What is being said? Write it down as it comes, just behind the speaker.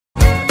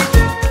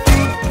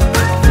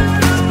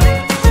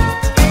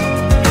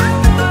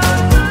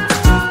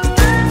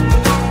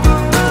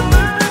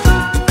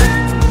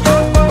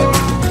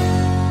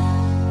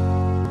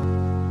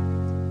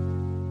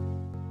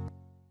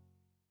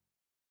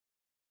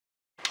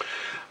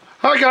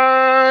Hi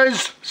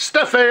guys,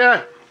 Steph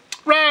here.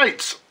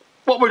 Right,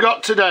 what we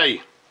got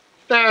today?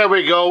 There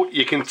we go,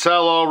 you can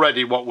tell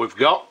already what we've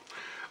got.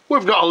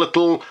 We've got a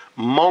little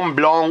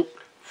Montblanc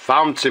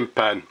fountain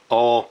pen,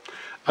 or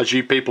as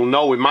you people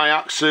know with my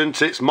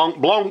accent, it's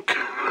Montblanc.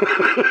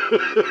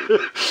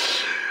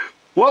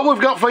 What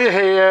we've got for you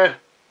here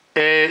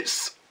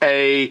is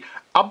I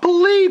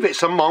believe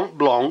it's a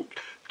Montblanc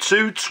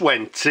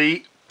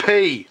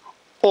 220p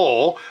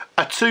or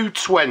a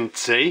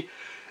 220cc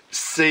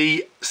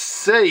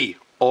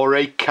or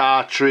a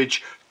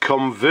cartridge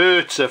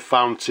converter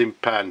fountain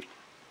pen.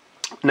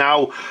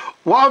 Now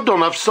what I've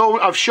done,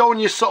 I've shown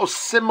you sort of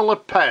similar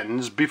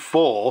pens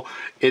before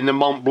in the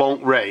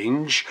Montblanc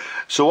range,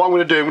 so what I'm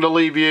going to do, I'm going to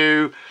leave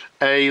you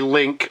a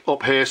link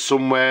up here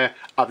somewhere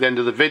at the end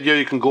of the video.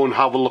 You can go and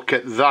have a look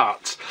at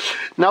that.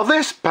 Now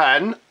this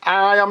pen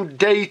I am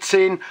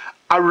dating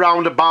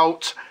around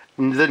about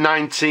the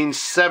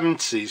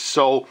 1970s,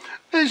 so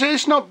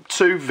it's not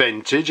too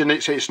vintage and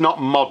it's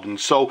not modern,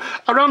 so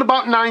around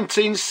about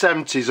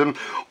 1970s. And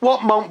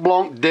what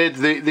Montblanc did,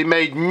 they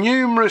made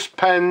numerous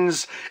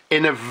pens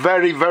in a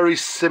very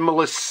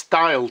similar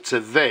style to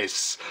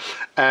this,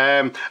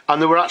 and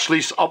there were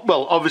actually,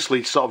 well,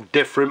 obviously sort of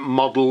different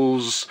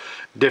models,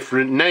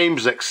 different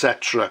names,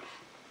 etc.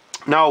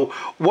 Now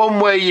one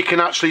way you can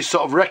actually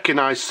sort of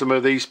recognize some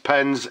of these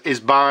pens is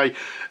by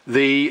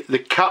the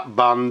cap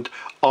band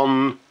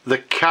on the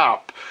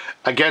cap.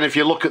 Again, if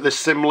you look at the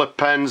similar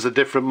pens, the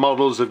different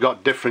models, they've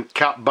got different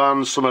cap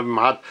bands. Some of them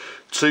had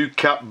two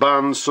cap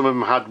bands, some of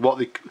them had what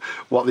they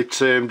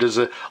termed as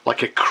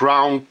like a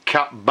crown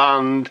cap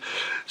band.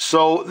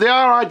 So they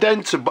are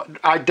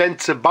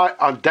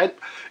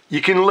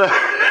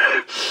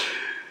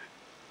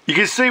you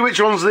can see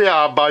which ones they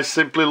are by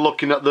simply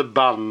looking at the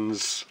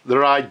bands.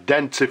 They're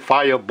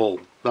identifiable.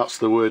 That's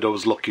the word I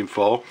was looking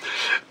for.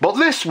 But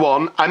this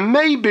one, I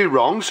may be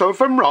wrong, so if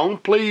I'm wrong,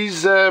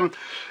 please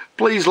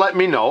please let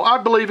me know. I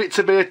believe it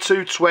to be a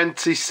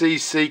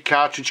 220cc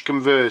cartridge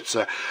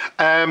converter.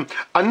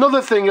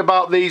 Another thing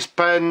about these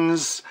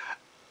pens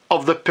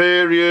of the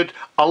period,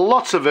 a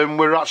lot of them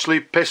were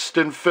actually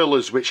piston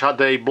fillers, which had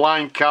a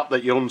blind cap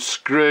that you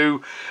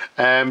unscrew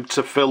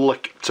to fill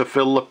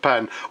the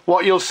pen.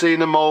 What you'll see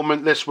in a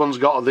moment, this one's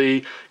got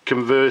the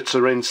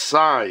converter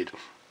inside.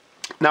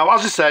 Now,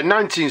 as I said,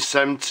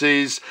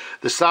 1970s,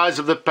 the size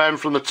of the pen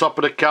from the top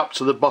of the cap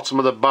to the bottom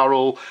of the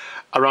barrel,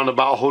 around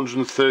about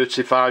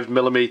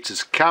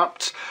 135mm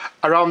capped.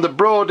 Around the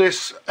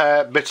broadest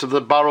bit of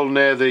the barrel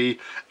near the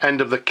end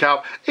of the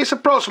cap, it's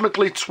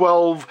approximately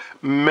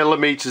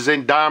 12mm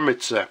in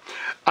diameter.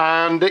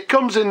 And it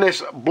comes in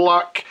this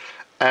black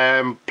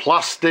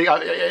plastic.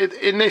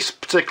 In this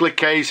particular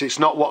case, it's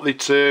not what they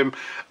term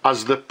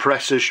as the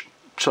precious...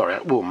 Sorry,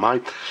 oh, my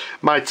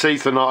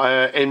teeth are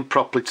not in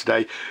properly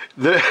today.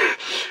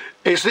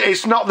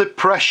 It's not the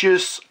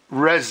precious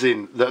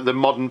resin that the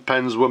modern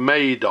pens were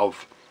made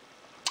of.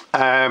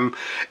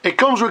 It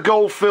comes with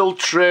gold filled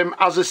trim.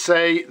 As I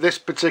say, this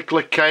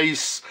particular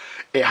case,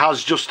 it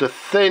has just a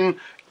thin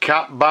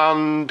cap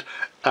band,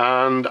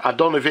 and I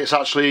don't know if it's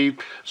actually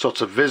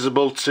sort of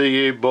visible to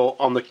you, but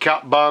on the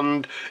cap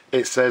band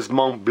it says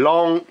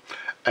Montblanc,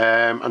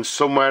 and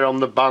somewhere on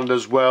the band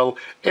as well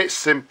it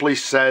simply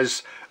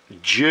says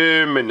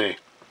Germany.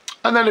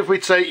 And then if we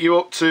take you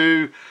up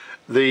to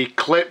the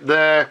clip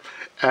there,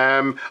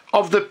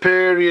 of the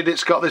period,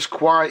 it's got this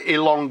quite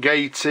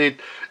elongated,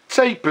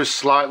 tapers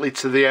slightly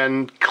to the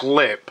end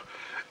clip.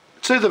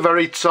 To the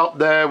very top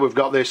there, we've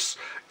got this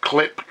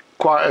clip,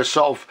 quite a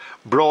sort of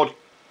broad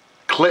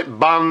clip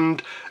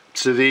band.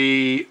 To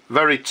the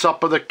very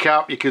top of the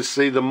cap, you can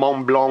see the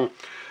Montblanc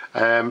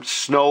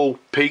snow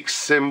peak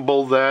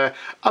symbol there,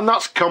 and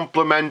that's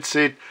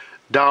complemented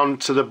down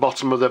to the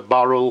bottom of the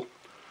barrel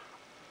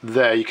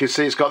there. You can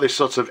see it's got this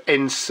sort of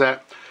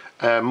inset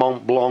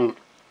Montblanc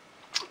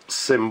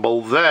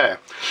symbol there.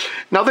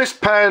 Now this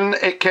pen,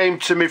 it came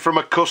to me from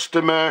a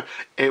customer.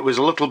 It was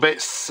a little bit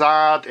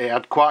sad. It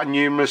had quite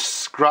numerous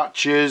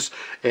scratches,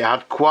 it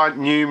had quite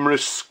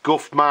numerous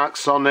scuff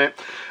marks on it,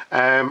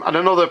 and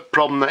another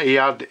problem that he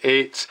had,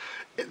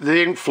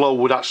 the ink flow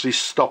would actually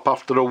stop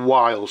after a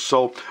while.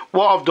 So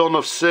what I've done,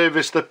 I've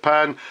serviced the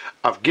pen,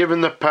 I've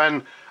given the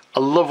pen a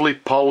lovely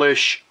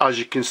polish. As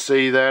you can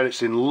see there,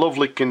 it's in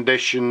lovely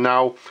condition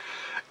now.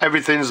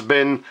 Everything's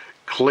been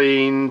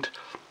cleaned.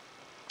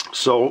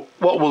 So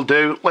what we'll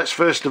do, let's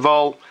first of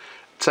all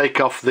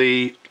take off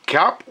the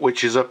cap,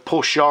 which is a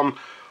push on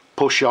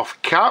push off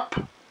cap.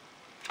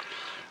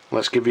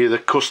 Let's give you the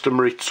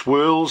customary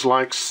twirls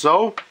like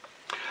so.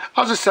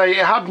 As I say,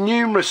 it had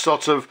numerous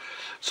sort of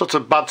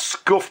bad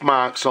scuff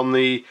marks on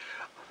the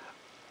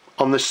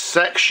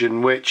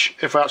section, which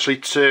if I actually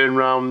turn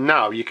around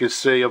now, you can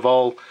see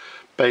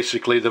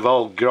basically they've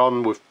all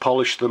gone. We've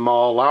polished them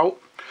all out.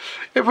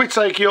 If we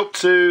take you up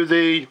to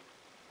the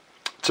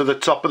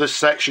top of the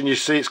section, you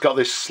see it's got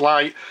this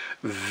slight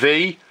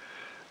V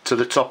to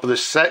the top of the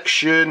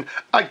section.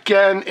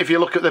 Again, if you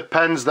look at the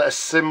pens that are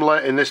similar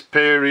in this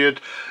period,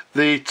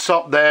 the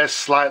top there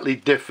slightly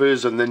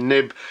differs and the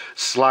nib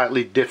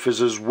slightly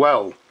differs as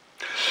well.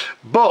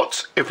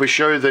 But if we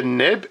show you the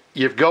nib,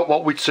 you've got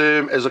what we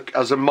term as a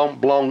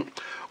Montblanc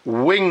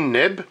wing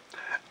nib,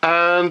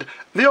 and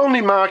the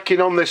only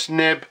marking on this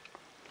nib,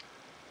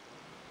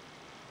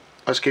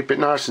 let's keep it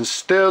nice and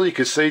still, you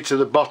can see to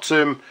the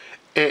bottom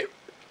it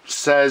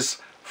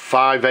says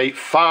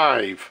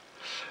 585.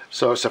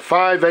 So it's a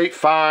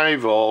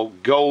 585 or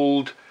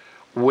gold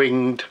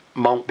winged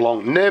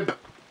Montblanc nib.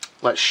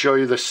 Let's show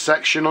you the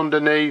section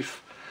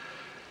underneath.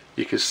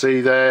 You can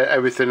see there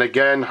everything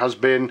again has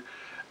been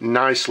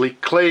nicely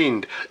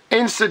cleaned.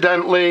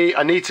 Incidentally,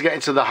 I need to get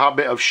into the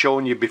habit of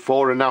showing you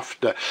before and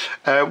after.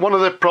 One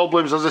of the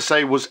problems, as I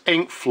say, was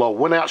ink flow.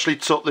 When I actually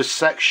took this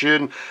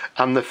section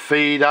and the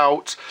feed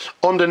out,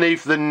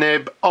 underneath the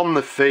nib on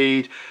the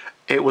feed,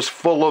 it was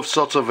full of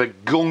sort of a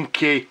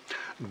gunky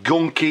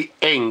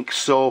ink,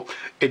 so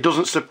it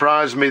doesn't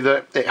surprise me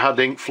that it had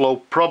ink flow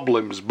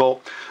problems, but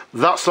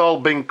that's all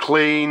been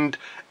cleaned.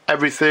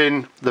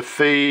 Everything, the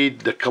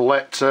feed, the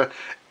collector,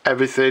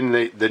 everything,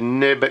 the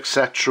nib,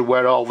 etc.,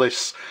 where all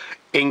this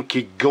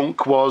inky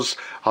gunk was,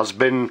 has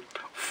been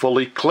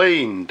fully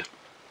cleaned.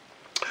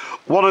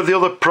 One of the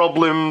other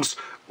problems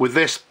with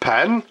this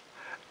pen,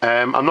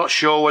 I'm not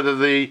sure whether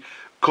the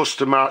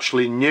customer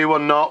actually knew or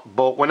not,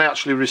 but when I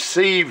actually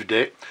received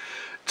it,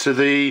 to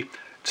the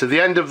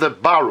end of the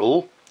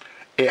barrel,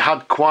 it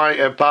had quite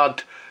a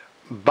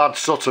bad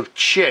sort of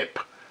chip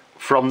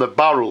from the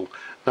barrel.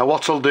 Now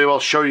what I'll do, I'll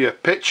show you a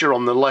picture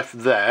on the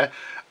left there,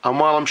 and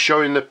while I'm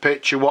showing the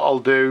picture, what I'll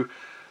do,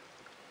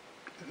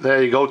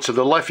 there you go, to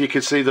the left you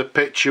can see the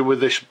picture with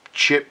this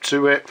chip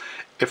to it.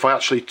 If I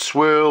actually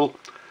twirl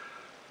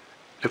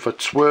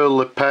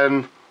the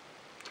pen,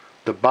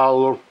 the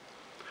barrel,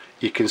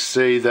 you can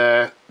see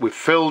there we've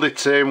filled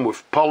it in,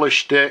 we've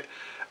polished it,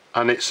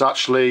 and it's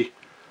actually,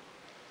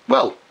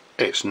 well,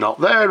 it's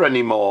not there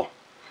anymore.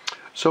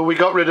 So we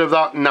got rid of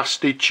that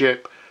nasty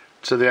chip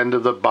to the end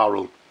of the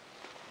barrel.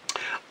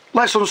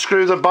 Let's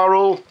unscrew the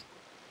barrel.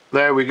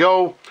 There we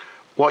go.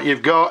 What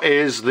you've got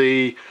is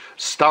the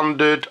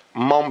standard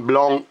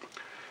Montblanc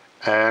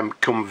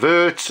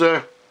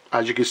converter.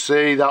 As you can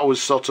see, that was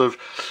sort of,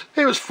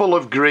 it was full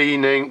of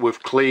green ink.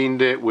 We've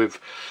cleaned it, we've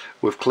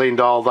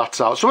cleaned all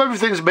that out. So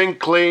everything's been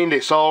cleaned,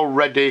 it's all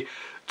ready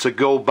to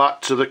go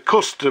back to the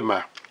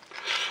customer.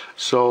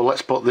 So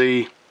let's put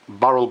the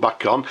barrel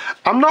back on.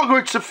 I'm not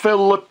going to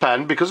fill the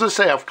pen because, as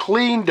I say, I've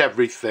cleaned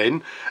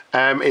everything.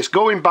 It's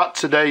going back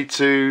today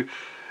to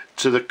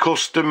the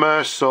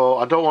customer, so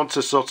I don't want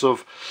to sort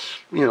of,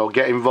 you know,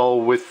 get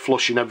involved with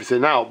flushing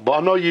everything out. But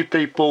I know you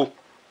people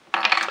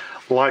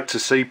like to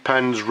see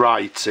pens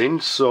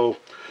writing, so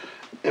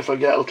if I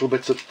get a little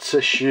bit of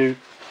tissue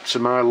to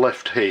my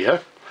left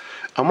here,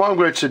 and what I'm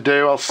going to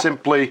do, I'll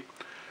simply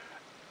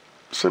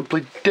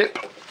dip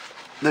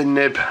the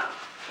nib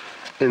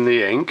in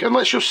the ink, and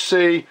let's just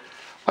see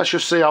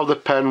how the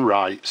pen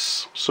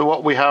writes. So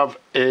what we have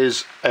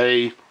is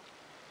a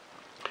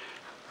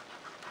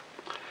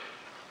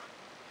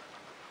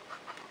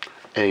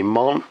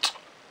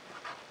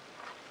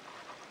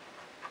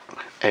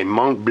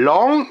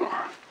Montblanc.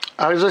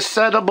 As I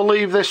said, I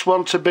believe this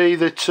one to be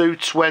the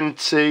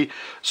 220.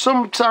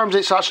 Sometimes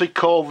it's actually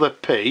called the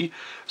P.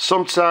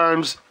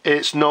 Sometimes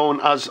it's known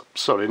as,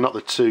 sorry, not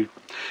the 2.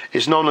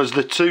 It's known as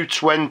the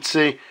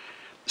 220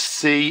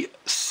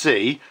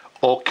 CC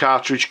or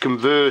cartridge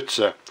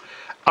converter.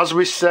 As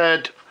we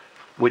said,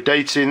 we're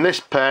dating this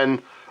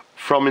pen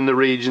from in the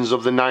regions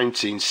of the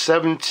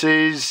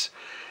 1970s.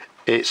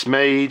 It's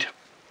made,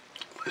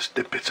 let's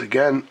dip it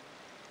again.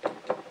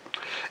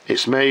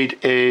 It's made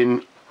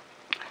in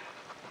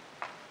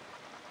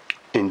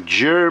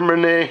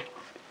Germany.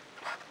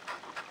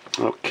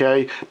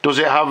 Okay, does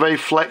it have a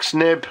flex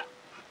nib?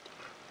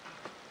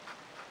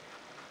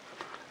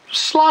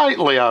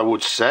 Slightly, I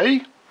would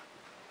say.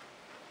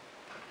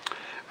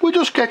 We're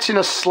just getting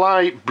a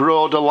slight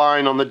broader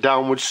line on the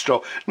downward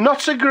stroke.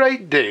 Not a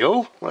great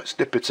deal. Let's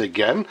dip it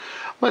again.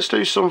 Let's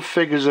do some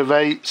figures of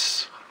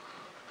eights.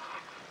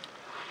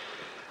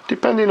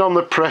 Depending on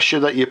the pressure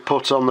that you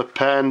put on the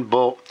pen,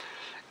 but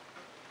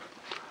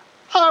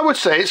I would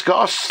say it's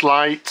got a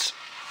slight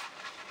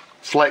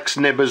flex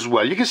nib as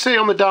well. You can see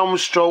on the downward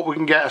stroke we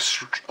can get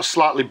a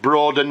slightly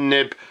broader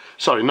nib.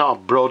 Sorry, not a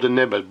broader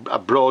nib, a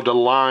broader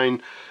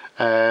line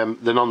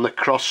than on the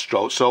cross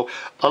stroke. So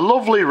a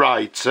lovely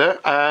writer,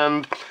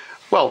 and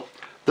well,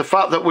 the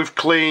fact that we've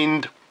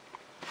cleaned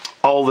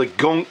all the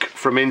gunk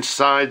from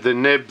inside the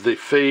nib, the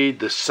feed,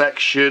 the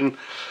section,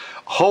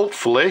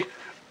 hopefully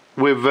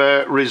we've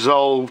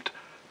resolved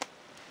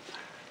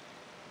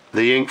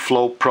the ink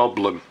flow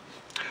problem.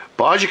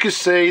 But as you can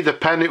see, the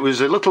pen, it was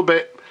a little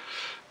bit,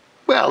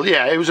 well,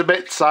 yeah, it was a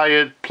bit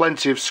tired,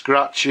 plenty of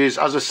scratches,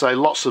 as I say,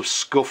 lots of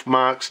scuff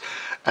marks.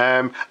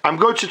 I'm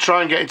going to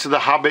try and get into the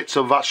habit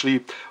of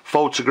actually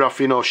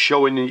photographing or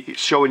showing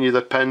you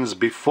the pens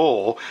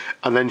before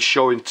and then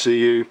showing to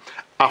you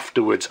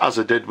afterwards, as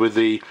I did with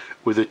the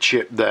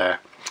chip there.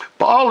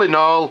 But all in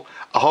all,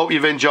 I hope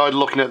you've enjoyed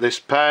looking at this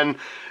pen.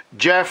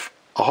 Jeff,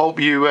 I hope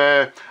you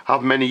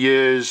have many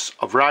years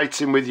of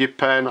writing with your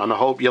pen, and I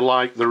hope you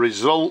like the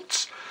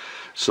results.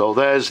 So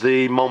there's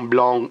the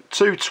Montblanc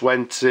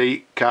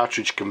 220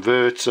 cartridge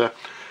converter.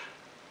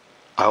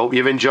 I hope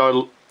you've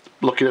enjoyed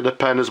looking at the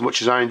pen as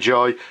much as I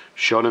enjoy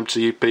showing them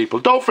to you people.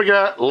 Don't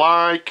forget,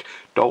 like,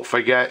 don't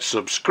forget,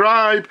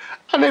 subscribe,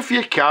 and if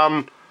you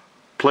can,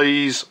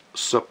 please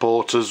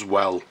support as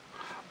well.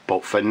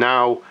 But for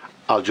now,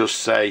 I'll just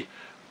say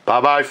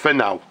bye bye for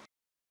now.